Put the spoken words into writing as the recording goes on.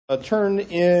Turn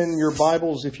in your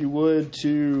Bibles, if you would,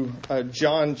 to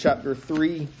John chapter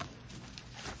 3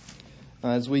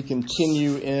 as we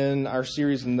continue in our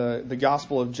series in the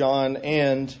Gospel of John.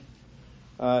 And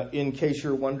in case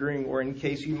you're wondering, or in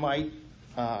case you might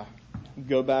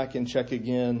go back and check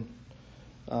again,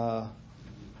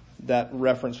 that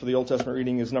reference for the Old Testament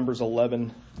reading is Numbers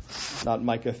 11, not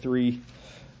Micah 3.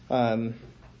 I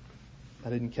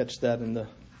didn't catch that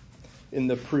in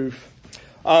the proof.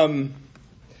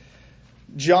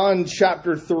 John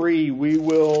chapter 3, we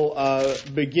will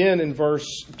begin in verse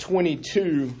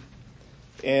 22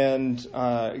 and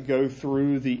go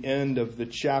through the end of the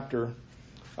chapter.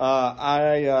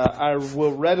 I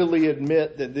will readily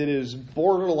admit that it is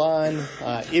borderline.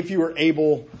 If you are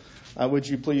able, would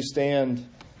you please stand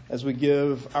as we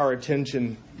give our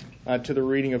attention to the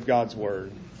reading of God's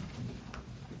Word.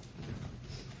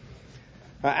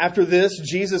 After this,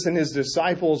 Jesus and his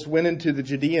disciples went into the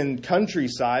Judean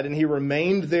countryside, and he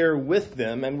remained there with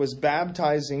them and was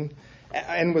baptizing.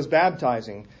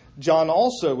 John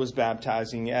also was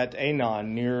baptizing at Aenon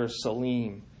near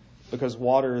Salim, because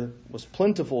water was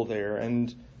plentiful there,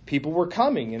 and people were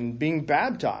coming and being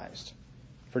baptized,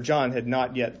 for John had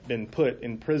not yet been put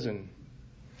in prison.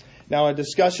 Now a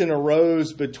discussion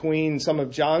arose between some of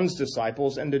John's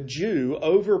disciples and a Jew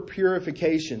over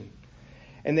purification.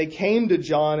 And they came to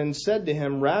John and said to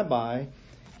him, "Rabbi,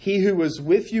 he who was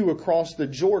with you across the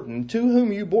Jordan, to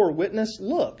whom you bore witness,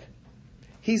 look,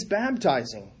 he's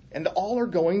baptizing, and all are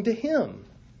going to him."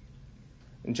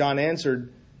 And John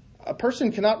answered, "A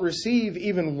person cannot receive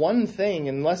even one thing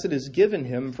unless it is given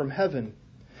him from heaven.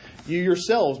 You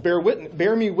yourselves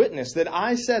bear me witness that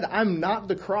I said I'm not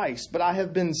the Christ, but I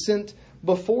have been sent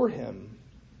before him.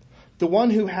 The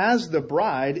one who has the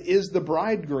bride is the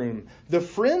bridegroom. The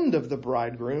friend of the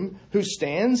bridegroom who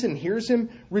stands and hears him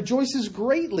rejoices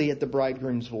greatly at the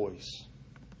bridegroom's voice.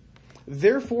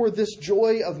 Therefore, this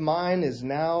joy of mine is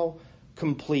now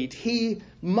complete. He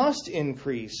must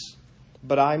increase,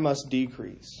 but I must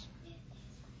decrease.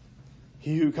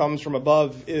 He who comes from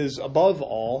above is above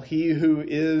all. He who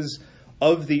is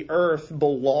of the earth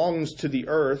belongs to the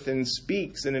earth and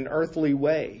speaks in an earthly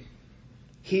way.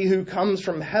 He who comes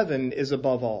from heaven is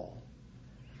above all.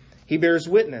 He bears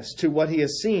witness to what he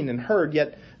has seen and heard,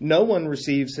 yet no one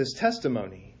receives his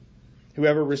testimony.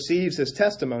 Whoever receives his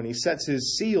testimony sets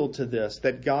his seal to this,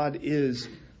 that God is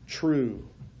true.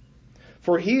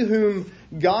 For he whom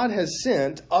God has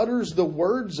sent utters the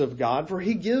words of God, for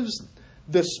he gives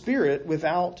the Spirit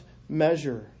without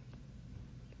measure.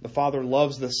 The Father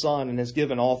loves the Son and has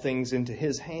given all things into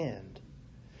his hand.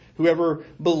 Whoever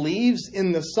believes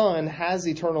in the Son has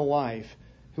eternal life.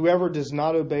 Whoever does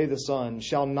not obey the Son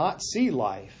shall not see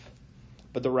life,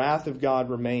 but the wrath of God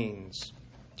remains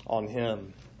on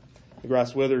him." The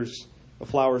grass withers, the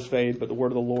flowers fade, but the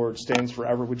word of the Lord stands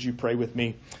forever. Would you pray with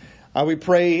me? We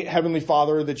pray, Heavenly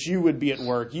Father, that you would be at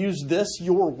work. Use this,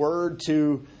 your word,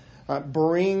 to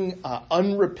bring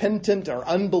unrepentant or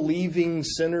unbelieving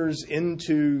sinners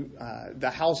into the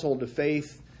household of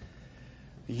faith.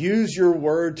 Use your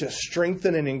word to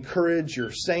strengthen and encourage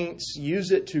your saints.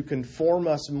 Use it to conform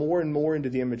us more and more into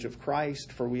the image of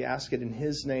Christ, for we ask it in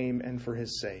his name and for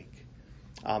his sake.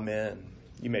 Amen.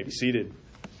 You may be seated.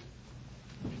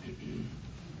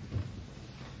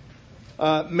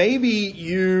 Maybe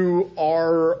you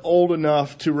are old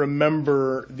enough to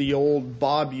remember the old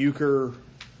Bob Uecker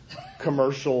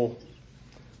commercial.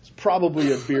 It's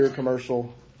probably a beer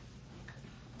commercial.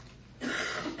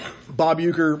 Bob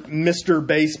Uecker, Mr.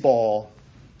 Baseball.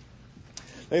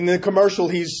 In the commercial,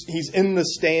 he's in the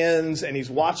stands and he's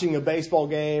watching a baseball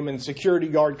game, and security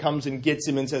guard comes and gets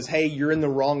him and says, "Hey, you're in the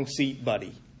wrong seat,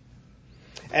 buddy."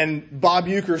 And Bob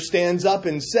Uecker stands up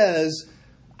and says,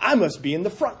 "I must be in the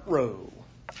front row."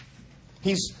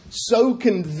 He's so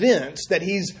convinced that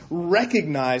he's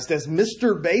recognized as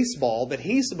Mr. Baseball that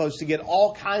he's supposed to get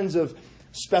all kinds of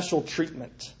special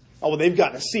treatment. Oh, well, they've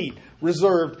got a seat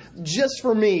reserved just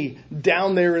for me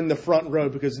down there in the front row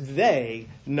because they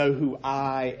know who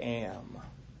I am.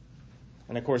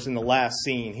 And of course, in the last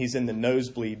scene, he's in the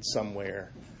nosebleed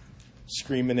somewhere,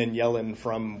 screaming and yelling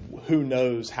from who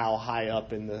knows how high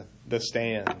up in the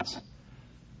stands.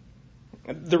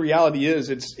 The reality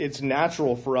is, it's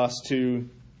natural for us to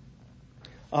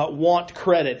want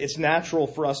credit. It's natural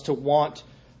for us to want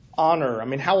honor. I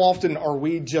mean, how often are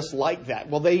we just like that?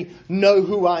 Well, they know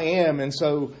who I am, and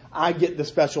so I get the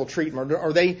special treatment.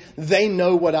 Or they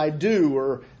know what I do,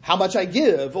 or how much I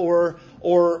give, or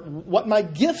what my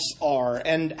gifts are,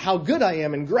 and how good I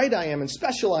am, and great I am, and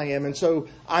special I am, and so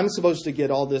I'm supposed to get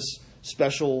all this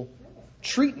special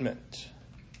treatment.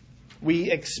 We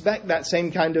expect that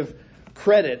same kind of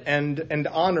credit and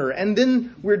honor. And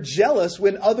then we're jealous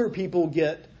when other people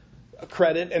get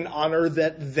credit and honor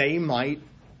that they might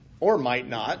or might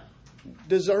not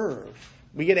deserve.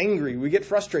 We get angry, we get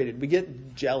frustrated, we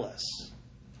get jealous.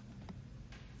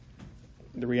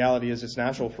 The reality is it's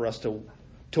natural for us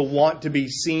to want to be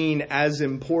seen as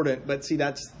important, but see,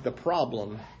 that's the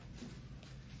problem.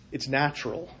 It's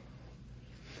natural.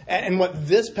 And what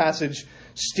this passage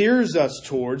steers us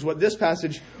towards, what this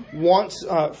passage wants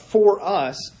for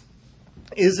us,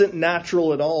 isn't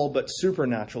natural at all, but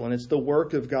supernatural. And it's the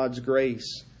work of God's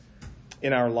grace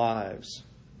in our lives.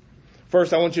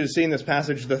 First, I want you to see in this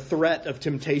passage the threat of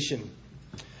temptation.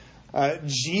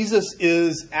 Jesus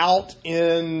is out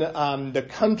in the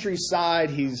countryside.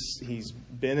 He's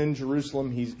been in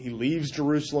Jerusalem. He leaves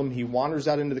Jerusalem. He wanders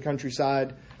out into the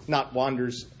countryside. Not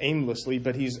wanders aimlessly,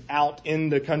 but he's out in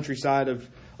the countryside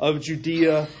of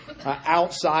Judea,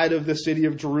 outside of the city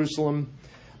of Jerusalem.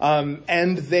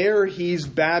 And there he's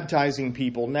baptizing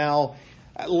people. Now,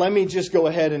 let me just go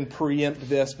ahead and preempt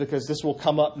this because this will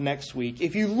come up next week.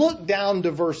 If you look down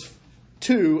to verse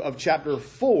 2 of chapter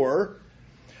 4,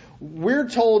 we're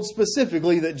told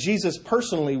specifically that Jesus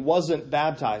personally wasn't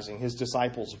baptizing. His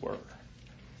disciples were.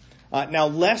 Now,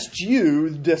 lest you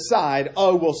decide,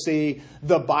 well, see,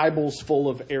 the Bible's full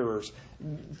of errors.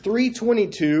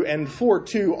 3:22 and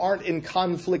 4:2 aren't in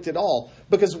conflict at all.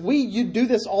 Because you do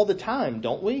this all the time,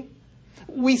 don't we?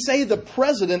 We say the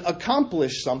president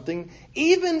accomplished something,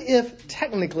 even if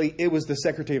technically it was the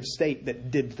Secretary of State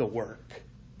that did the work.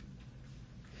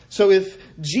 So if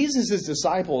Jesus'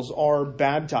 disciples are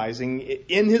baptizing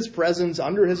in his presence,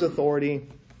 under his authority,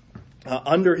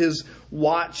 under his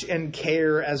watch and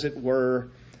care, as it were,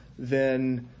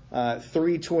 then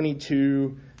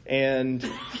 3:22 and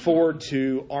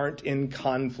 4:2 aren't in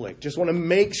conflict. Just want to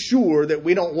make sure that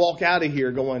we don't walk out of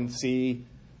here going, see,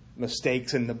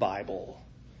 mistakes in the Bible.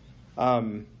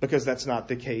 Because that's not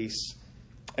the case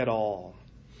at all.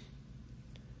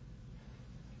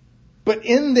 But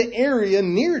in the area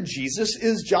near Jesus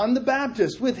is John the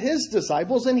Baptist with his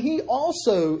disciples, and he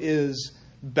also is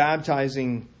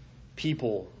baptizing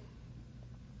people.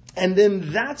 And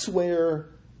then that's where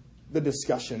the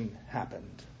discussion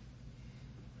happened.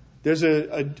 There's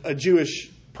a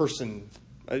Jewish person,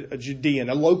 a Judean,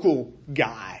 a local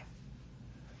guy,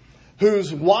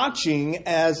 who's watching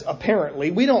as apparently,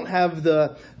 we don't have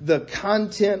the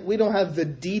content, we don't have the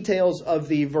details of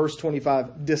the verse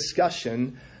 25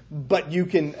 discussion, but you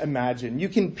can imagine, you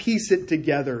can piece it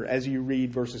together as you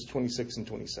read verses 26 and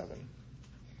 27.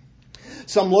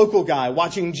 Some local guy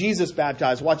watching Jesus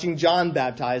baptize, watching John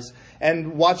baptize,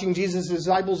 and watching Jesus'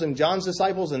 disciples and John's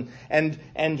disciples,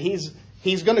 and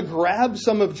he's going to grab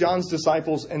some of John's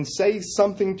disciples and say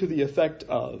something to the effect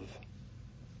of,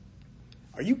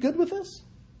 "Are you good with this?"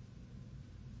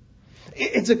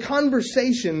 It's a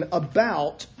conversation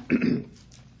about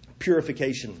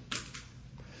purification.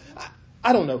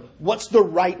 I don't know. What's the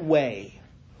right way?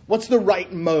 What's the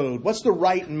right mode? What's the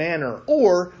right manner?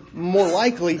 Or, more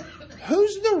likely,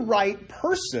 who's the right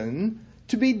person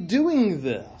to be doing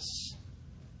this?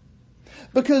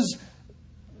 Because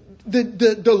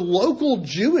the local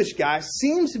Jewish guy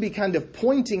seems to be kind of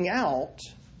pointing out,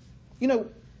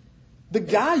 the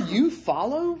guy you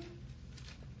follow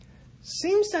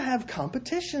seems to have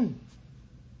competition.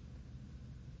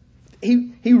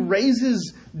 He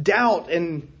raises doubt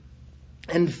and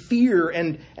fear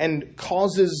and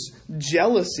causes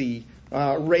jealousy,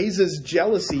 raises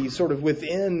jealousy sort of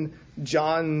within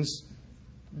John's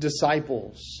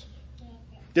disciples.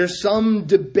 There's some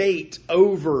debate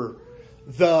over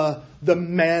the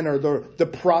manner, the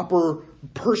proper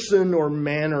person or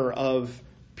manner of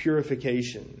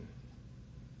purification.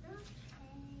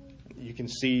 You can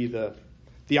see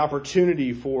the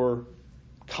opportunity for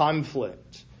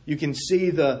conflict. You can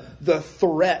see the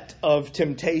threat of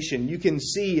temptation. You can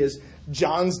see as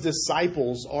John's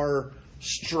disciples are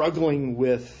struggling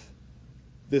with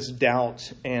this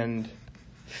doubt and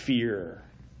fear.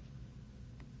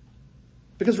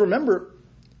 Because remember,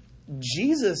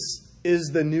 Jesus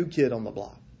is the new kid on the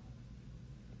block.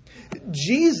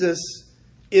 Jesus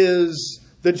is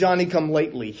the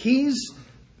Johnny-come-lately. He's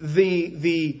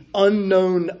the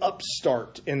unknown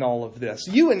upstart in all of this.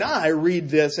 You and I read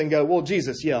this and go, well,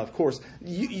 Jesus, yeah, of course.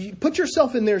 You put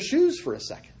yourself in their shoes for a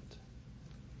second.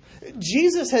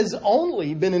 Jesus has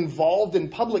only been involved in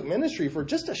public ministry for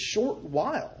just a short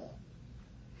while.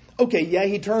 Okay, yeah,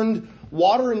 he turned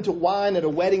water into wine at a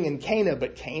wedding in Cana,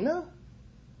 but Cana?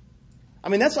 I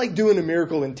mean, that's like doing a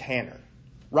miracle in Tanner,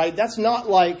 right? That's not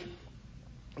like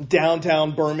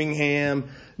downtown Birmingham,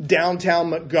 downtown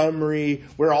Montgomery,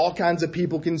 where all kinds of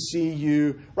people can see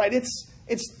you, right?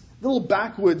 little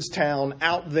backwoods town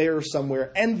out there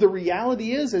somewhere. And the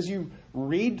reality is, as you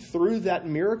read through that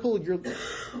miracle,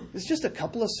 it's just a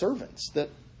couple of servants that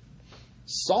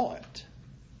saw it.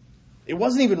 It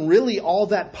wasn't even really all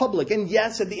that public. And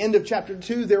yes, at the end of chapter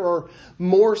 2, there are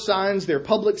more signs. There are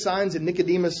public signs, and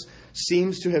Nicodemus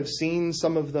seems to have seen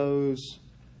some of those.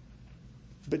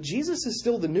 But Jesus is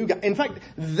still the new guy. In fact,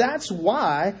 that's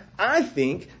why I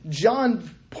think John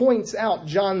points out,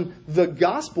 John, the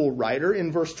gospel writer,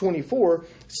 in verse 24,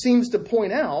 seems to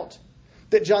point out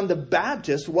that John the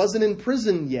Baptist wasn't in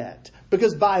prison yet.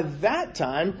 Because by that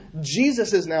time,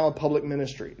 Jesus is now a public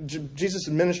ministry. Jesus'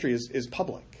 ministry is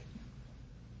public.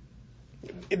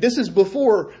 This is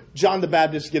before John the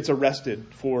Baptist gets arrested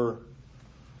for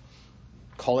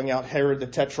calling out Herod the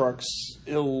Tetrarch's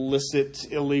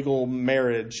illicit, illegal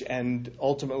marriage and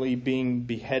ultimately being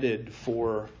beheaded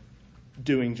for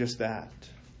doing just that.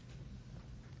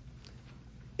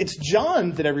 It's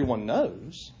John that everyone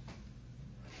knows.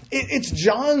 It's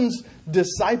John's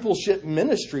discipleship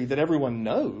ministry that everyone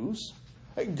knows.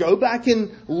 Go back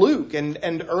in Luke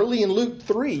and early in Luke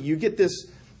 3, you get this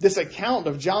account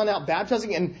of John out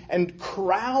baptizing and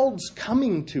crowds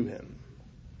coming to him.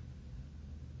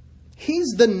 He's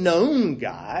the known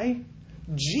guy.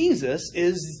 Jesus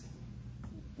is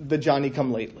the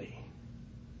Johnny-come-lately.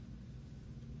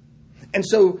 And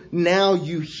so now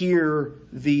you hear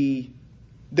the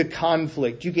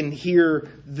conflict. You can hear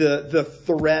the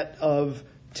threat of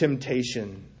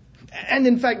temptation. And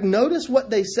in fact, notice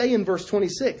what they say in verse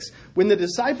 26. When the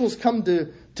disciples come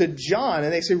to John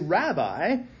and they say,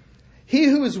 Rabbi, he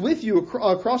who is with you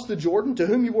across the Jordan, to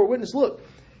whom you bore witness, look,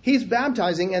 he's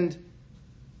baptizing and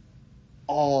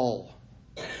all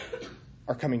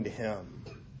are coming to him.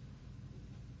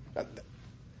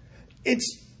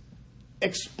 It's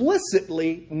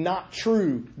explicitly not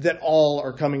true that all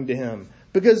are coming to him,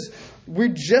 because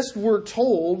we were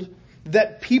told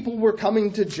that people were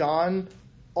coming to John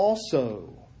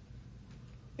also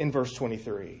in verse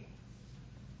 23.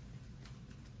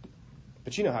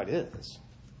 But you know how it is.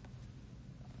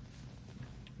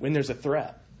 When there's a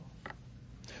threat,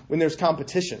 when there's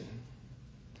competition,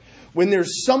 when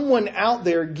there's someone out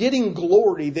there getting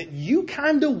glory that you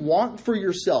kind of want for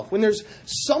yourself, when there's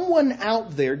someone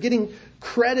out there getting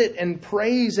credit and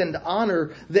praise and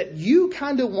honor that you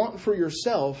kind of want for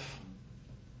yourself,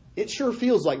 it sure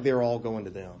feels like they're all going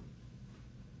to them.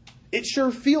 It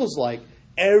sure feels like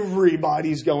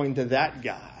everybody's going to that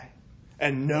guy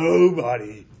and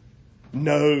nobody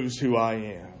knows who I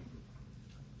am.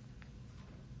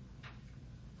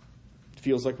 It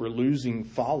feels like we're losing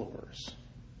followers.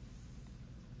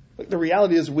 The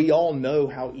reality is we all know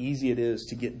how easy it is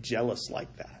to get jealous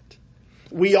like that.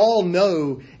 We all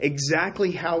know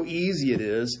exactly how easy it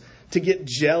is to get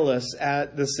jealous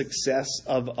at the success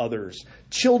of others.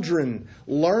 Children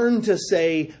learn to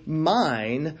say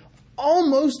mine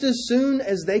almost as soon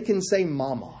as they can say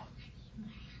mama.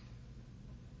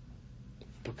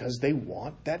 Because they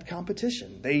want that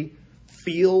competition. They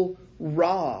feel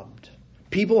robbed.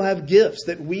 People have gifts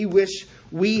that we wish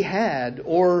we had,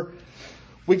 or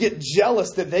we get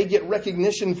jealous that they get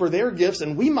recognition for their gifts,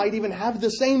 and we might even have the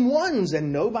same ones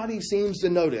and nobody seems to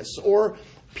notice. Or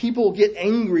people get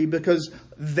angry because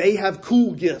they have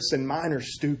cool gifts and mine are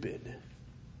stupid.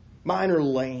 Mine are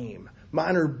lame.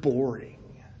 Mine are boring.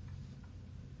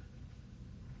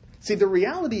 See, the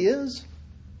reality is,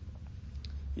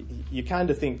 you kind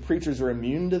of think preachers are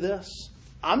immune to this.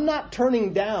 I'm not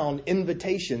turning down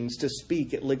invitations to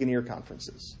speak at Ligonier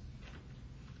conferences.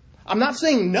 I'm not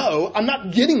saying no. I'm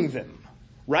not getting them,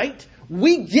 right?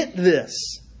 We get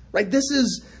this, right? This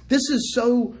is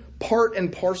so part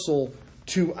and parcel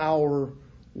to our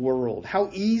world.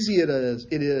 How easy it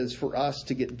is for us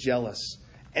to get jealous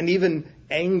and even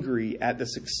angry at the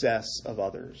success of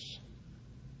others.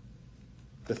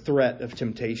 The threat of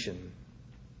temptation.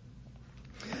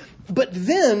 But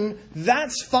then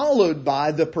that's followed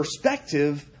by the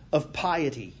perspective of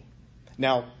piety.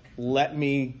 Now, let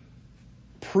me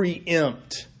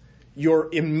preempt your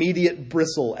immediate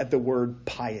bristle at the word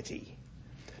piety.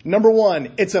 Number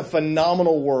one, it's a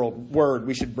phenomenal word.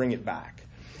 We should bring it back.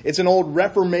 It's an old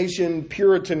Reformation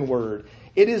Puritan word.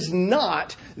 It is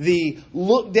not the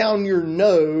look down your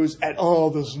nose at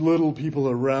all those little people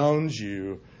around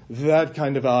you. That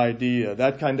kind of idea,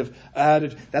 that kind of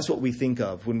attitude. That's what we think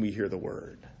of when we hear the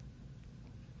word.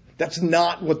 That's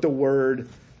not what the word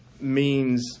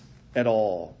means at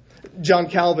all. John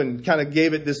Calvin kind of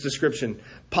gave it this description.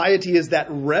 Piety is that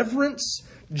reverence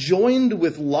joined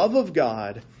with love of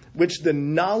God, which the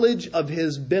knowledge of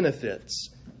his benefits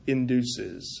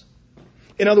induces.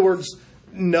 In other words,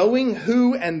 knowing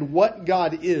who and what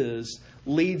God is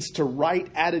leads to right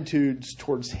attitudes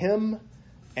towards Him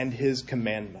and His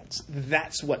commandments.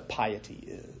 That's what piety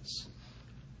is.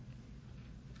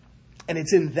 And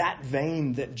it's in that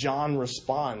vein that John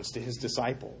responds to his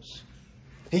disciples.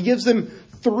 He gives them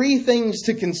 3 things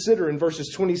to consider in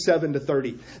verses 27 to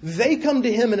 30. They come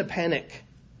to him in a panic.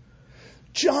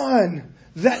 John,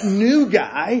 that new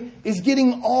guy, is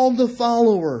getting all the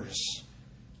followers.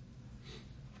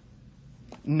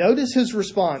 Notice his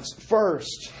response.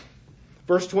 First,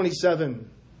 verse 27.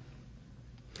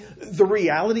 The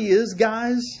reality is,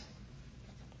 guys,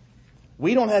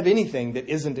 we don't have anything that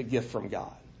isn't a gift from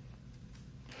God.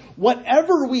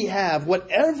 Whatever we have,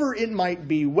 whatever it might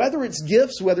be, whether it's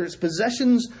gifts, whether it's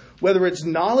possessions, whether it's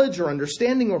knowledge or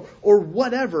understanding or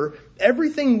whatever,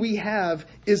 everything we have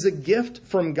is a gift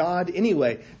from God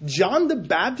anyway. John the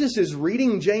Baptist is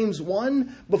reading James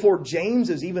 1 before James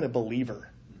is even a believer,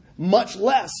 much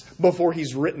less before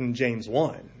he's written James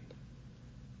 1.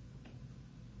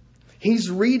 He's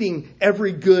reading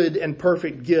every good and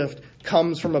perfect gift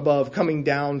comes from above, coming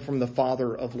down from the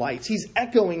Father of lights. He's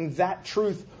echoing that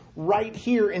truth right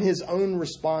here in his own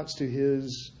response to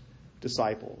his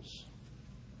disciples.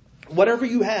 Whatever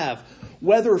you have,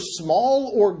 whether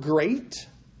small or great,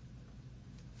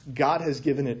 God has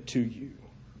given it to you.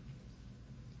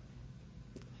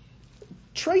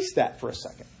 Trace that for a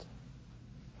second.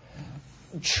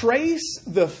 Trace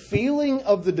the feeling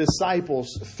of the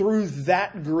disciples through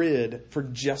that grid for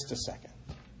just a second.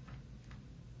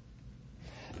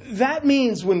 That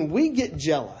means when we get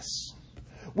jealous,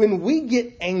 when we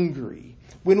get angry,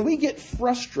 when we get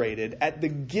frustrated at the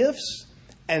gifts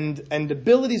and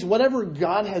abilities, whatever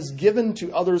God has given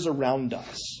to others around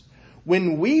us,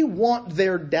 when we want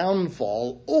their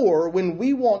downfall, or when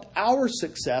we want our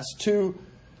success to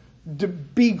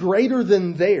be greater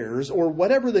than theirs, or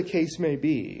whatever the case may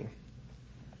be,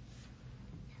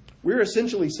 we're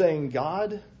essentially saying,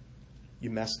 God, you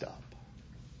messed up.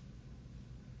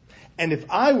 And if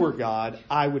I were God,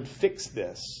 I would fix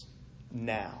this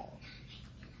now.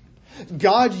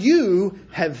 God, you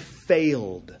have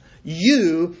failed.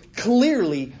 You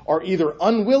clearly are either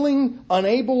unwilling,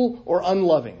 unable, or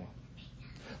unloving.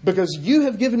 Because you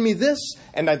have given me this,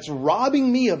 and that's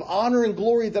robbing me of honor and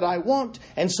glory that I want.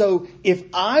 And so, if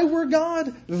I were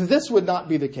God, this would not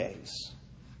be the case.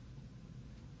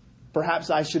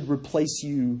 Perhaps I should replace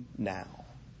you now.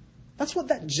 That's what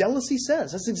that jealousy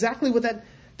says. That's exactly what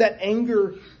that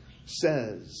anger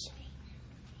says.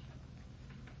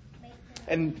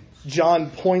 And John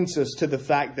points us to the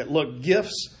fact that, look,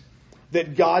 gifts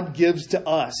that God gives to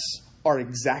us are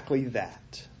exactly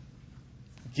that.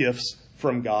 Gifts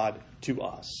from God to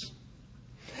us.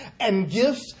 And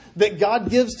gifts that God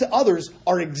gives to others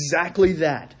are exactly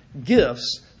that.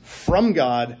 Gifts from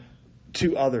God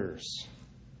to others.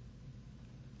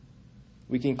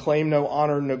 We can claim no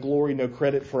honor, no glory, no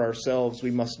credit for ourselves.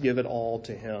 We must give it all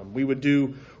to Him. We would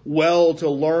do well to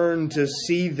learn to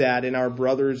see that in our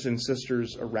brothers and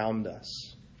sisters around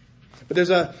us. But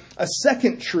there's a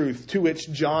second truth to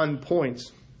which John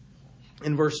points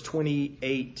in verse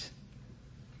 28.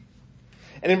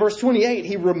 And in verse 28,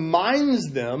 he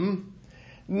reminds them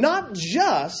not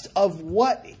just of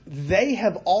what they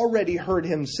have already heard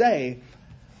him say,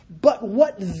 but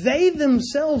what they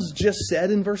themselves just said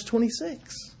in verse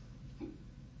 26.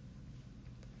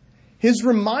 His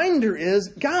reminder is,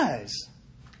 guys,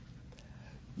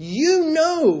 you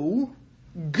know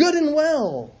good and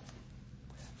well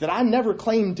that I never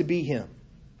claimed to be Him.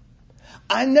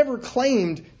 I never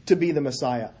claimed to be the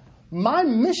Messiah. My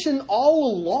mission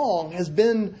all along has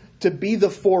been to be the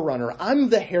forerunner. I'm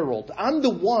the herald. I'm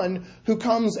the one who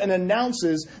comes and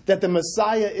announces that the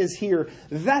Messiah is here.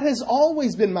 That has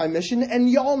always been my mission, and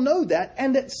y'all know that.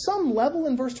 And at some level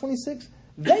in verse 26,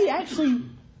 they actually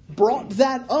brought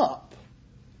that up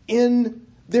in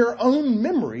their own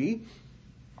memory,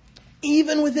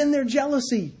 even within their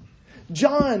jealousy.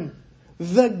 John,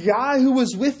 the guy who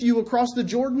was with you across the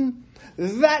Jordan,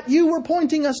 that you were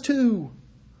pointing us to,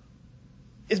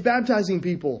 is baptizing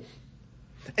people.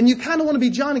 And you kind of want to be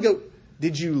John and go,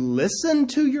 did you listen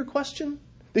to your question?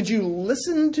 Did you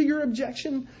listen to your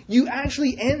objection? You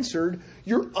actually answered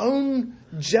your own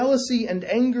jealousy and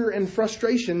anger and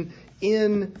frustration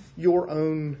in your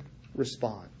own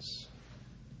response.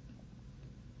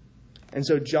 And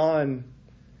so John,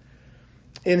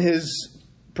 in his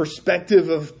perspective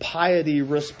of piety,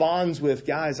 responds with,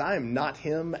 guys, I am not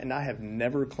Him, and I have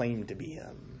never claimed to be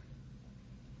Him.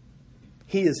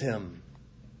 He is Him.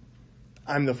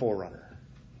 I'm the forerunner.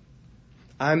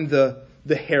 I'm the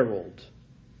herald.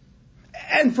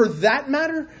 And for that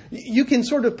matter, you can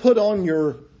sort of put on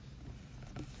your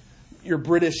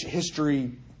British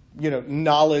history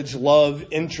knowledge, love,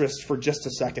 interest for just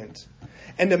a second.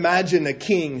 And imagine a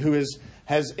king who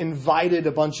has invited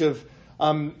a bunch of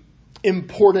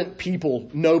important people,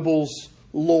 nobles,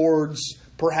 lords,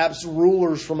 perhaps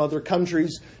rulers from other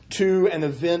countries, to an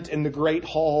event in the Great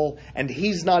Hall, and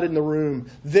he's not in the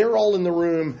room. They're all in the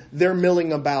room. They're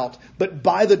milling about. But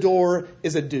by the door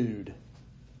is a dude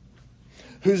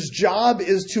whose job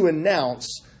is to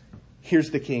announce,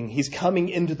 here's the king. He's coming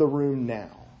into the room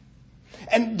now.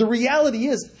 And the reality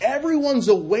is, everyone's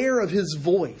aware of his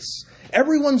voice.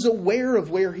 Everyone's aware of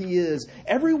where he is.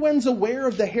 Everyone's aware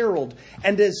of the herald.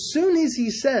 And as soon as he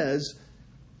says,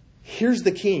 here's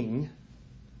the king,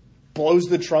 blows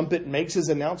the trumpet, makes his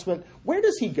announcement, where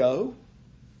does he go?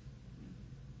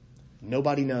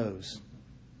 Nobody knows.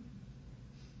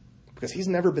 Because he's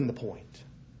never been the point.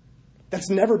 That's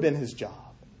never been his job.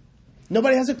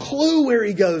 Nobody has a clue where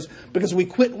he goes because we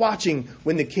quit watching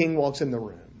when the king walks in the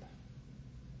room.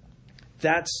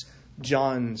 That's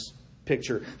John's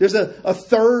picture. There's a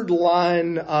third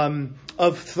line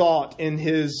of thought in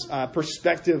his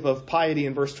perspective of piety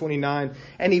in verse 29.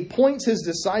 And he points his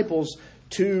disciples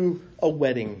to a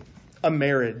wedding, a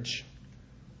marriage.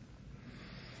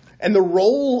 And the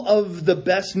role of the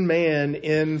best man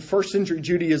in first century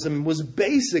Judaism was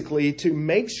basically to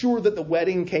make sure that the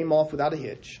wedding came off without a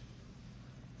hitch.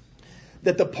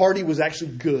 That the party was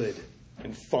actually good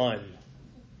and fun.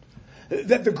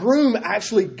 That the groom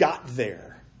actually got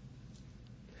there.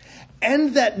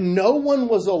 And that no one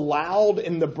was allowed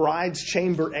in the bride's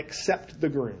chamber except the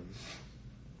groom.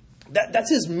 That's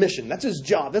his mission. That's his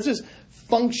job. That's his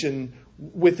function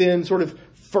within sort of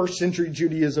first century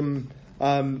Judaism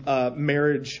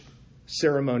marriage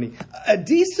ceremony. A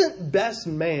decent best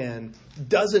man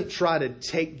doesn't try to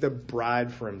take the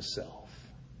bride for himself.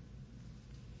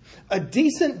 A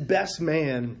decent best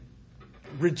man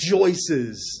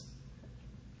rejoices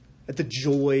at the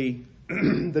joy,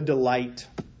 the delight,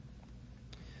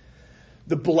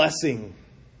 the blessing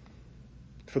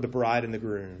for the bride and the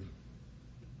groom.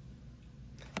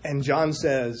 And John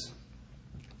says,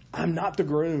 I'm not the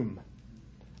groom.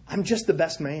 I'm just the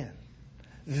best man.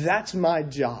 That's my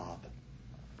job.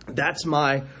 That's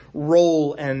my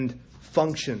role and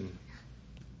function.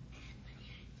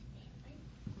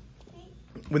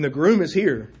 When the groom is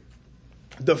here,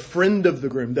 the friend of the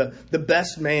groom, the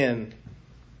best man,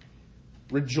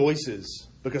 rejoices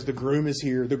because the groom is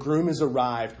here. The groom has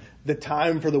arrived. The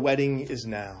time for the wedding is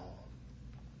now.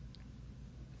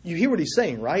 You hear what he's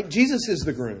saying, right? Jesus is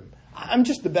the groom. I'm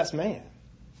just the best man.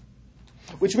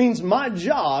 Which means my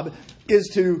job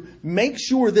is to make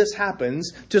sure this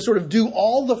happens, to sort of do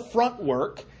all the front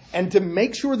work, and to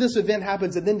make sure this event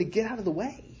happens, and then to get out of the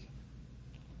way.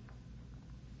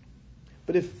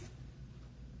 But if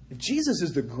Jesus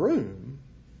is the groom,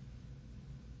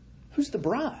 who's the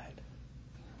bride?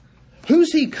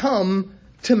 Who's he come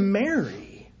to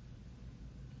marry?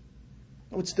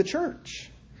 Oh, it's the church.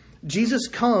 Jesus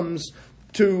comes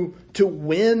to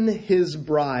win his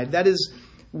bride. That is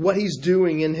what he's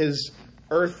doing in his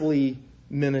earthly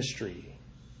ministry.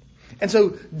 And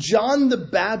so John the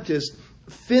Baptist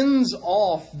fends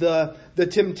off the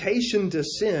temptation to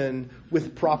sin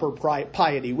with proper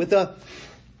piety, with a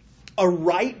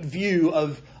right view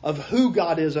of who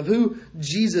God is, of who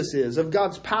Jesus is, of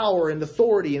God's power and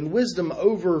authority and wisdom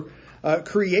over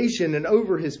creation and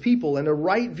over his people, and a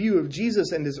right view of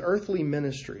Jesus and his earthly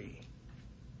ministry.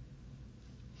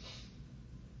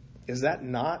 Is that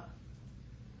not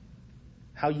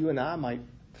how you and I might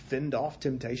fend off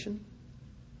temptation?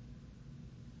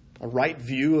 A right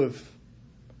view of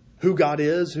who God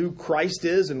is, who Christ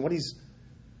is, and what he's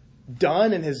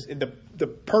done, and the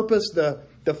purpose,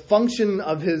 the function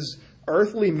of his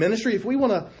earthly ministry. If we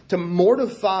want to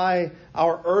mortify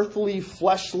our earthly,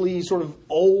 fleshly, sort of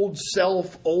old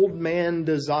self, old man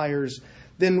desires,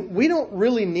 then we don't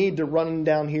really need to run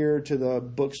down here to the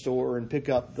bookstore and pick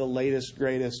up the latest,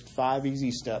 greatest 5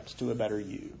 easy steps to a better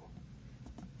you.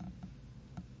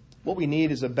 What we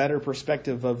need is a better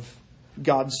perspective of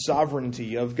God's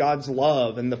sovereignty, of God's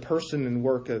love, and the person and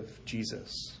work of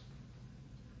Jesus.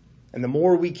 And the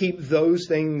more we keep those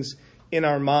things in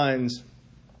our minds,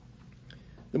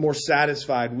 the more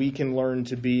satisfied we can learn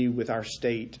to be with our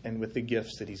state and with the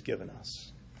gifts that he's given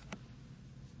us.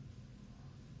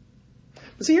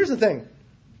 But see, here's the thing.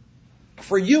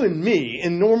 For you and me,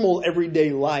 in normal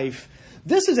everyday life,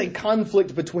 this is a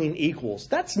conflict between equals.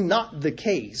 That's not the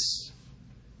case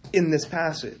in this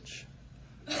passage.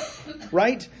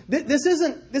 Right? This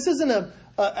isn't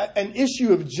an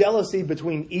issue of jealousy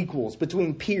between equals,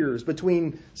 between peers,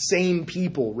 between same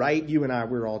people, right? You and I,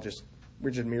 we're just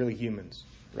merely humans,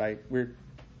 right? We're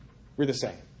the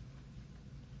same.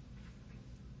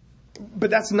 But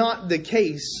that's not the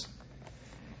case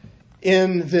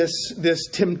in this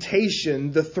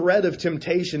temptation, the thread of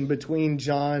temptation between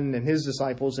John and his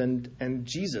disciples and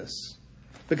Jesus.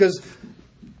 Because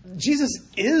Jesus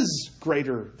is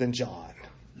greater than John.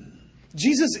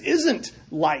 Jesus isn't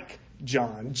like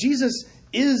John. Jesus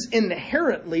is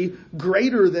inherently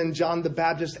greater than John the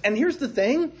Baptist. And here's the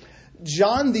thing.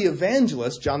 John the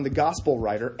evangelist, John the gospel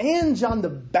writer, and John the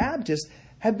Baptist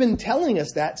have been telling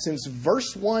us that since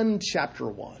verse 1, chapter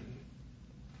 1.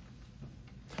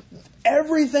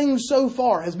 Everything so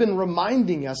far has been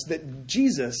reminding us that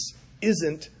Jesus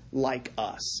isn't like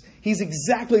us. He's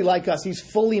exactly like us. He's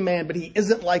fully man, but he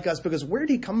isn't like us because where did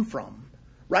he come from?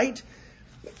 Right?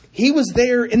 He was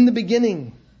there in the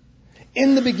beginning.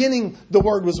 In the beginning, the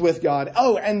Word was with God.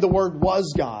 Oh, and the Word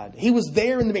was God. He was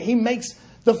there in the beginning. He makes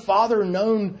the Father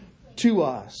known to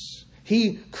us.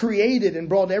 He created and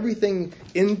brought everything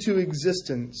into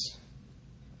existence.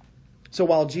 So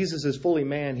while Jesus is fully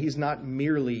man, he's not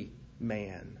merely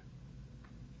man.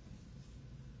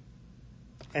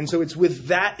 And so it's with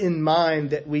that in mind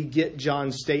that we get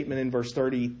John's statement in verse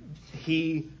 30.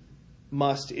 He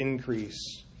must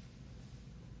increase.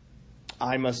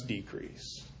 I must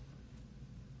decrease.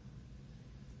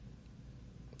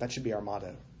 That should be our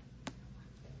motto.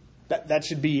 That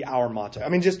should be our motto. I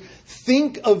mean, just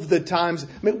think of the times.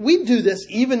 I mean, we do this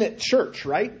even at church,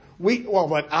 right?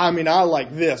 I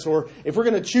like this. Or if we're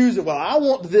going to choose it, I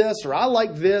want this, or I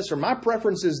like this, or my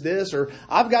preference is this, or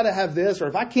I've got to have this, or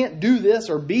if I can't do this,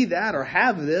 or be that, or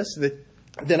have this,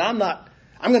 then I'm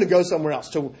going to go somewhere else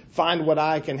to find what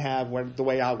I can have the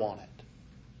way I want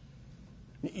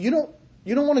it. You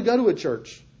don't want to go to a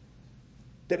church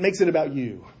that makes it about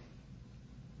you.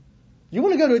 You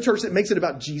want to go to a church that makes it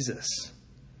about Jesus.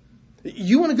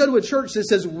 You want to go to a church that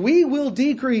says, we will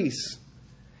decrease.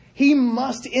 He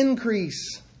must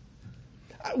increase.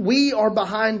 We are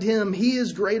behind him. He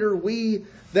is greater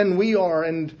than we are.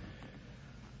 And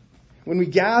when we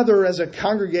gather as a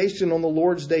congregation on the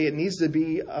Lord's Day, it needs to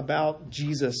be about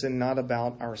Jesus and not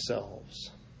about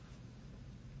ourselves.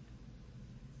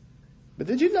 But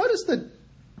did you notice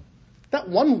that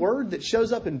one word that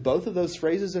shows up in both of those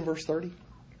phrases in verse 30?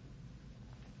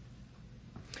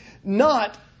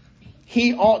 Not,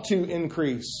 he ought to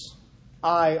increase,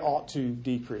 I ought to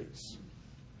decrease.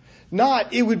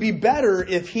 Not, it would be better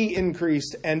if he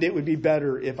increased and it would be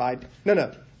better if I...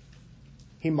 No.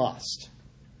 He must.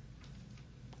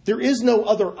 There is no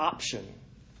other option.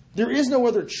 There is no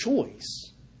other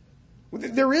choice.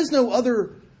 There is no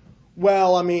other,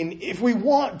 if we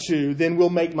want to, then we'll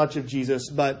make much of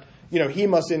Jesus, but, he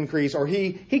must increase, or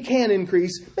he can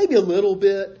increase maybe a little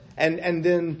bit. And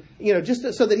then,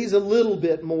 just so that he's a little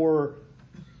bit more...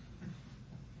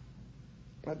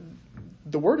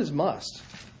 The word is must.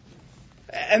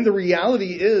 And the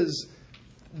reality is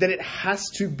that it has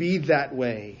to be that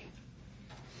way.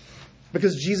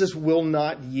 Because Jesus will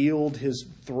not yield his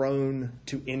throne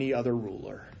to any other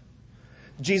ruler.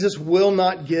 Jesus will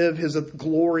not give his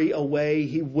glory away.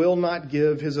 He will not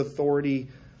give his authority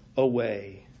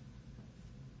away.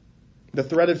 The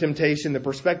threat of temptation, the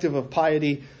perspective of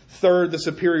piety. Third, the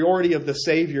superiority of the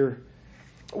Savior.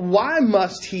 Why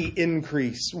must he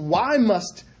increase? Why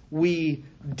must we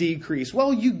decrease?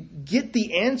 Well, you get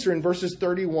the answer in verses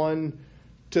 31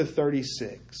 to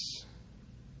 36.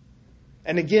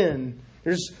 And again,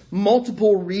 there's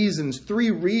multiple reasons,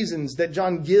 3 reasons that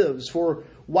John gives for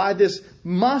why this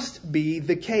must be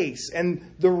the case. And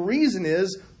the reason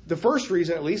is, the first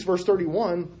reason at least, verse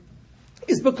 31,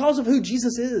 is because of who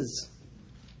Jesus is.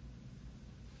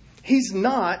 He's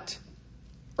not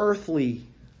earthly.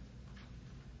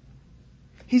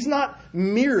 He's not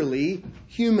merely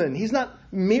human. He's not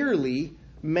merely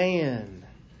man.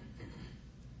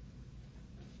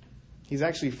 He's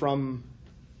actually from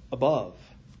above.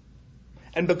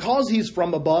 And because he's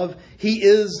from above, he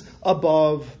is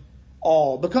above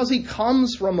all. Because he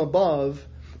comes from above,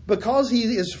 because he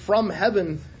is from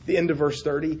heaven, the end of verse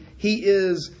 30, he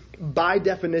is by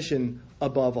definition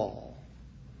above all.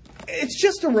 It's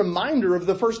just a reminder of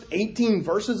the first 18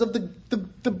 verses of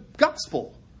the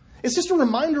gospel. It's just a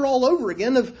reminder all over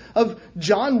again of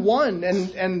John 1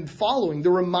 and following.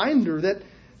 The reminder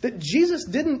that Jesus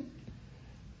didn't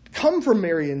come from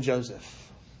Mary and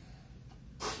Joseph.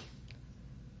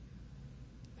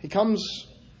 He comes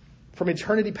from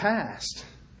eternity past.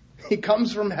 He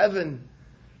comes from heaven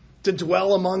to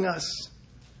dwell among us,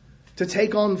 to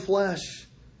take on flesh.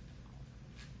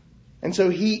 And so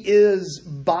he is,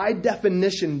 by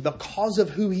definition, because of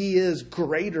who he is,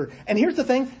 greater. And here's the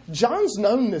thing, John's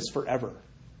known this forever.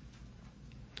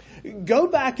 Go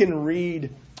back and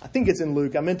read I think it's in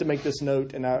Luke. I meant to make this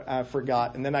note and I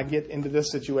forgot. And then I get into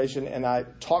this situation and I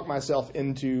talk myself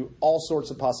into all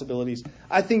sorts of possibilities.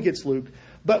 I think it's Luke.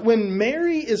 But when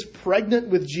Mary is pregnant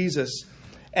with Jesus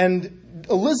and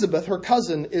Elizabeth, her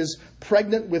cousin, is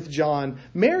pregnant with John,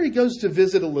 Mary goes to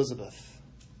visit Elizabeth.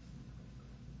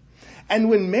 And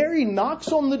when Mary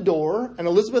knocks on the door and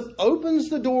Elizabeth opens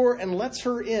the door and lets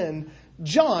her in,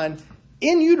 John,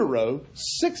 in utero,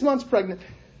 6 months pregnant,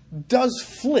 does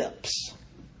flips.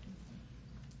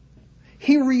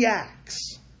 He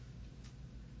reacts.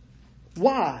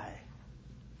 Why?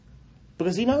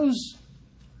 Because he knows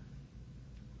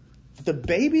that the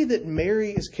baby that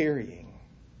Mary is carrying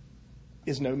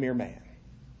is no mere man.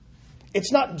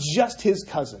 It's not just his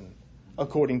cousin,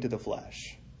 according to the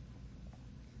flesh.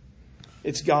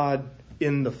 It's God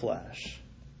in the flesh.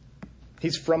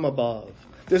 He's from above.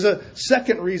 There's a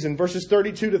second reason, verses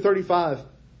 32 to 35.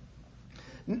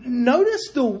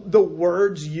 Notice the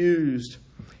words used.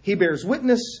 He bears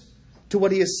witness to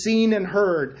what he has seen and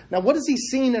heard. Now, what has he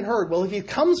seen and heard? Well, if he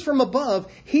comes from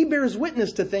above, he bears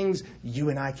witness to things you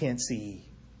and I can't see.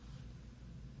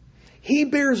 He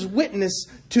bears witness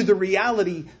to the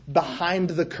reality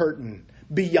behind the curtain,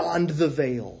 beyond the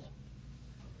veil.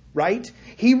 Right?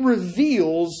 He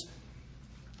reveals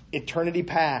eternity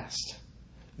past,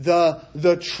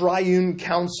 the triune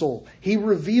counsel. He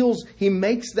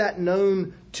makes that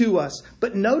known to us.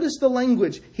 But notice the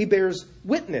language. He bears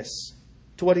witness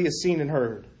to what he has seen and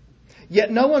heard.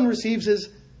 Yet no one receives his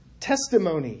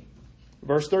testimony.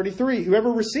 Verse 33,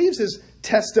 whoever receives his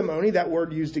testimony, that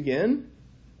word used again.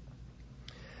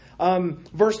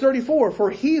 Verse 34,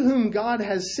 for he whom God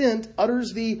has sent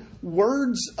utters the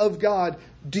words of God.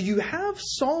 Do you have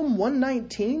Psalm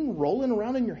 119 rolling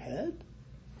around in your head?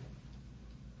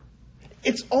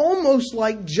 It's almost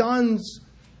like John's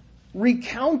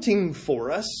recounting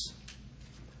for us.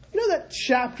 You know that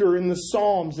chapter in the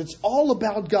Psalms, it's all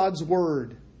about God's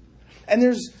word. And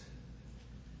there's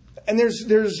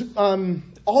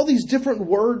all these different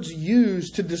words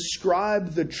used to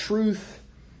describe the truth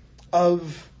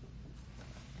of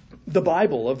the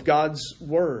Bible, of God's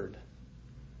word.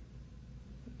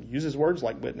 He uses words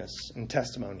like witness and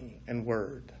testimony and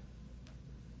word.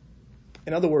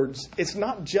 In other words, it's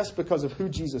not just because of who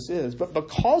Jesus is, but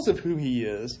because of who he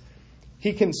is,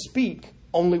 he can speak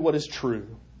only what is true.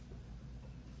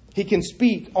 He can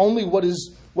speak only what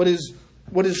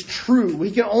is true.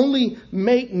 He can only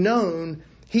make known.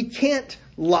 He can't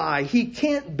lie. He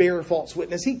can't bear false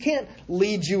witness. He can't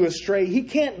lead you astray. He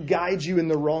can't guide you in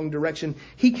the wrong direction.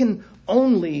 He can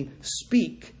only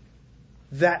speak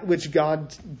that which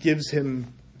God gives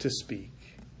him to speak.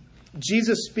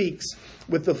 Jesus speaks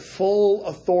with the full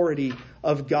authority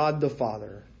of God the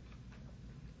Father.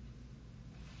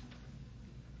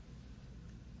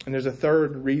 And there's a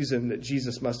third reason that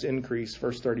Jesus must increase,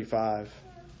 verse 35.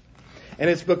 And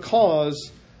it's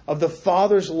because of the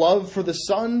Father's love for the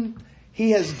Son.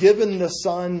 He has given the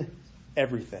Son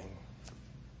everything.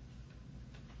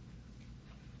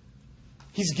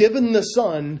 He's given the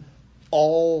Son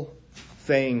all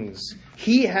things.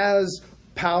 He has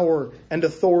power and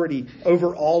authority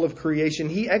over all of creation.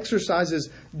 He exercises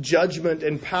judgment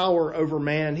and power over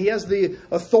man. He has the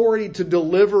authority to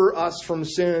deliver us from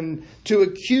sin, to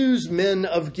accuse men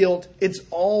of guilt. It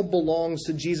all belongs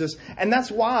to Jesus. And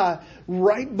that's why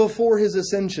right before his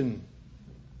ascension,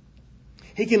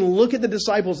 he can look at the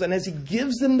disciples, and as he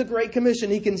gives them the Great Commission,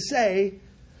 he can say,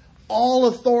 all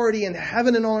authority in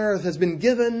heaven and on earth has been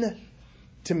given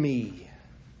to me.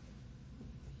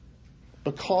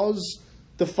 Because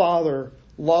the Father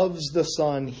loves the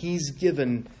Son, he's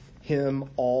given him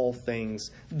all things.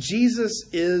 Jesus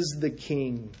is the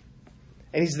King.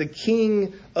 And he's the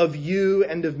King of you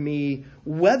and of me,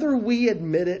 whether we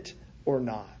admit it or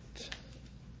not.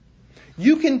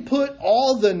 You can put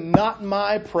all the "not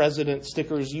my president"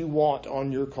 stickers you want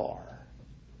on your car.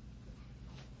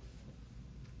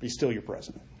 He's still your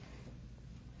president.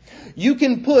 You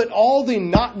can put all the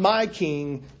 "not my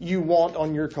king" you want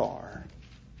on your car.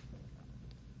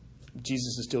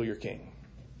 Jesus is still your king.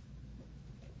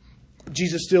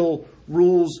 Jesus still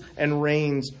rules and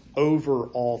reigns over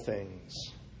all things.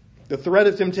 The threat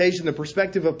of temptation, the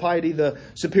perspective of piety, the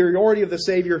superiority of the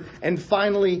Savior, and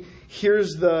finally,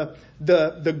 here's the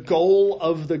goal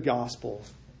of the gospel.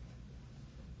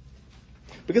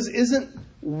 Because isn't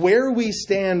where we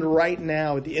stand right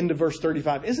now at the end of verse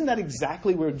 35, isn't that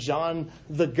exactly where John,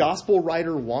 the gospel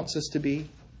writer, wants us to be?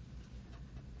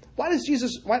 Why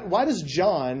does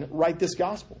John write this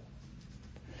gospel?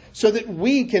 So that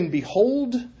we can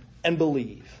behold and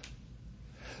believe.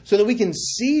 So that we can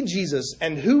see Jesus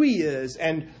and who he is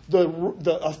and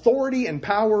the authority and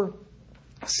power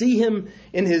See him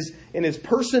in his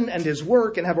person and his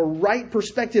work, and have a right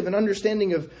perspective and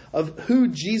understanding of who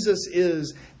Jesus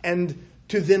is, and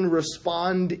to then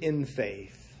respond in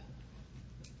faith.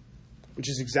 Which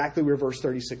is exactly where verse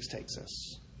 36 takes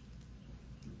us.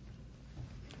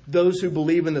 Those who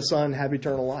believe in the Son have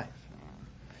eternal life.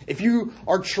 If you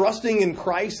are trusting in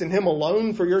Christ and him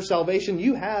alone for your salvation,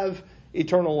 you have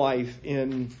eternal life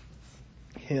in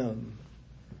him.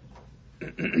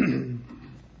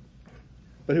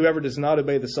 But whoever does not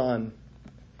obey the Son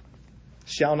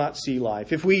shall not see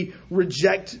life. If we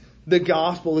reject the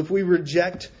gospel, if we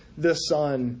reject the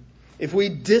Son, if we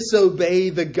disobey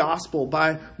the gospel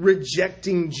by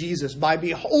rejecting Jesus, by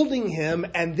beholding him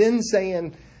and then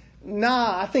saying,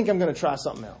 nah, I think I'm going to try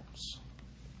something else,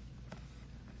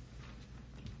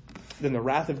 then the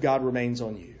wrath of God remains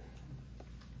on you.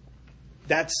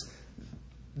 That's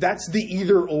the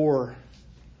either or.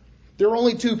 There are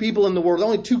only two people in the world,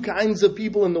 only two kinds of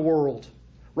people in the world,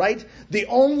 right? The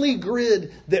only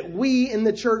grid that we in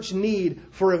the church need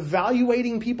for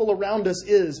evaluating people around us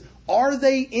is, are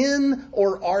they in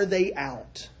or are they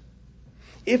out?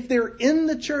 If they're in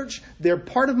the church, they're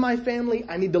part of my family,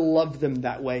 I need to love them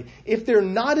that way. If they're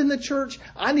not in the church,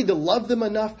 I need to love them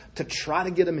enough to try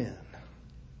to get them in.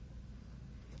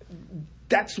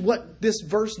 That's what this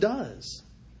verse does.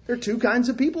 There are two kinds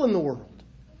of people in the world.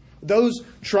 Those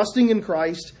trusting in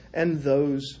Christ and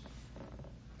those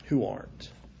who aren't.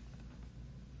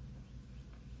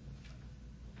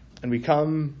 And we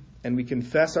come and we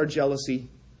confess our jealousy.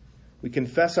 We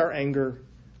confess our anger.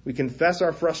 We confess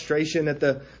our frustration at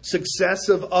the success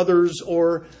of others,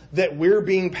 or that we're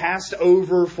being passed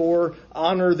over for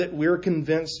honor that we're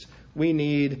convinced we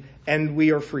need, and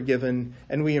we are forgiven,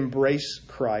 and we embrace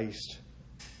Christ,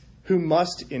 who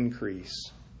must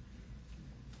increase,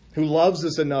 who loves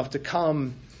us enough to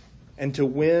come and to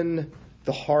win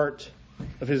the heart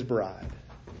of his bride.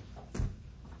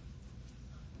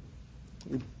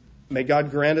 May God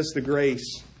grant us the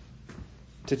grace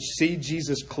to see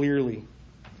Jesus clearly,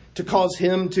 to cause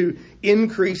him to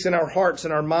increase in our hearts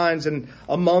and our minds and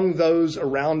among those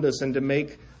around us, and to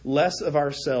make less of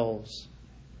ourselves.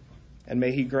 And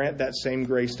may he grant that same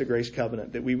grace to Grace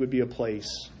Covenant, that we would be a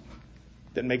place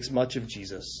that makes much of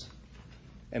Jesus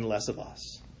and less of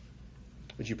us.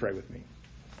 Would you pray with me?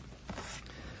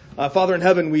 Father in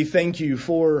heaven, we thank you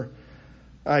for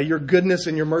your goodness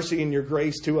and your mercy and your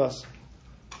grace to us.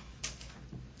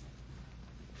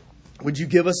 Would you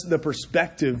give us the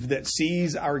perspective that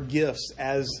sees our gifts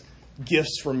as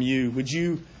gifts from you? Would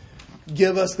you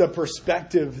give us the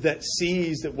perspective that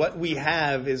sees that what we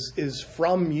have is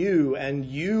from you, and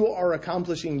you are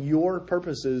accomplishing your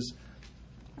purposes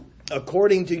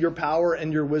according to your power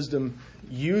and your wisdom?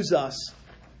 Use us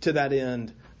to that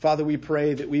end. Father, we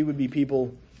pray that we would be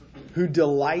people who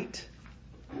delight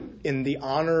in the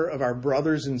honor of our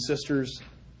brothers and sisters,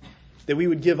 that we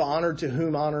would give honor to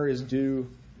whom honor is due,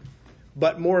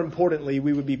 but more importantly,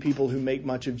 we would be people who make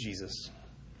much of Jesus.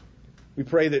 We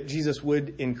pray that Jesus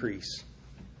would increase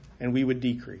and we would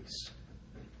decrease.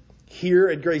 Here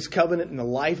at Grace Covenant, in the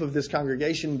life of this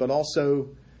congregation, but also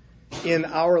in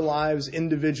our lives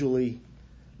individually,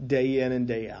 day in and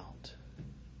day out.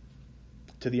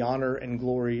 To the honor and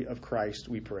glory of Christ,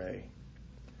 we pray.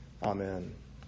 Amen.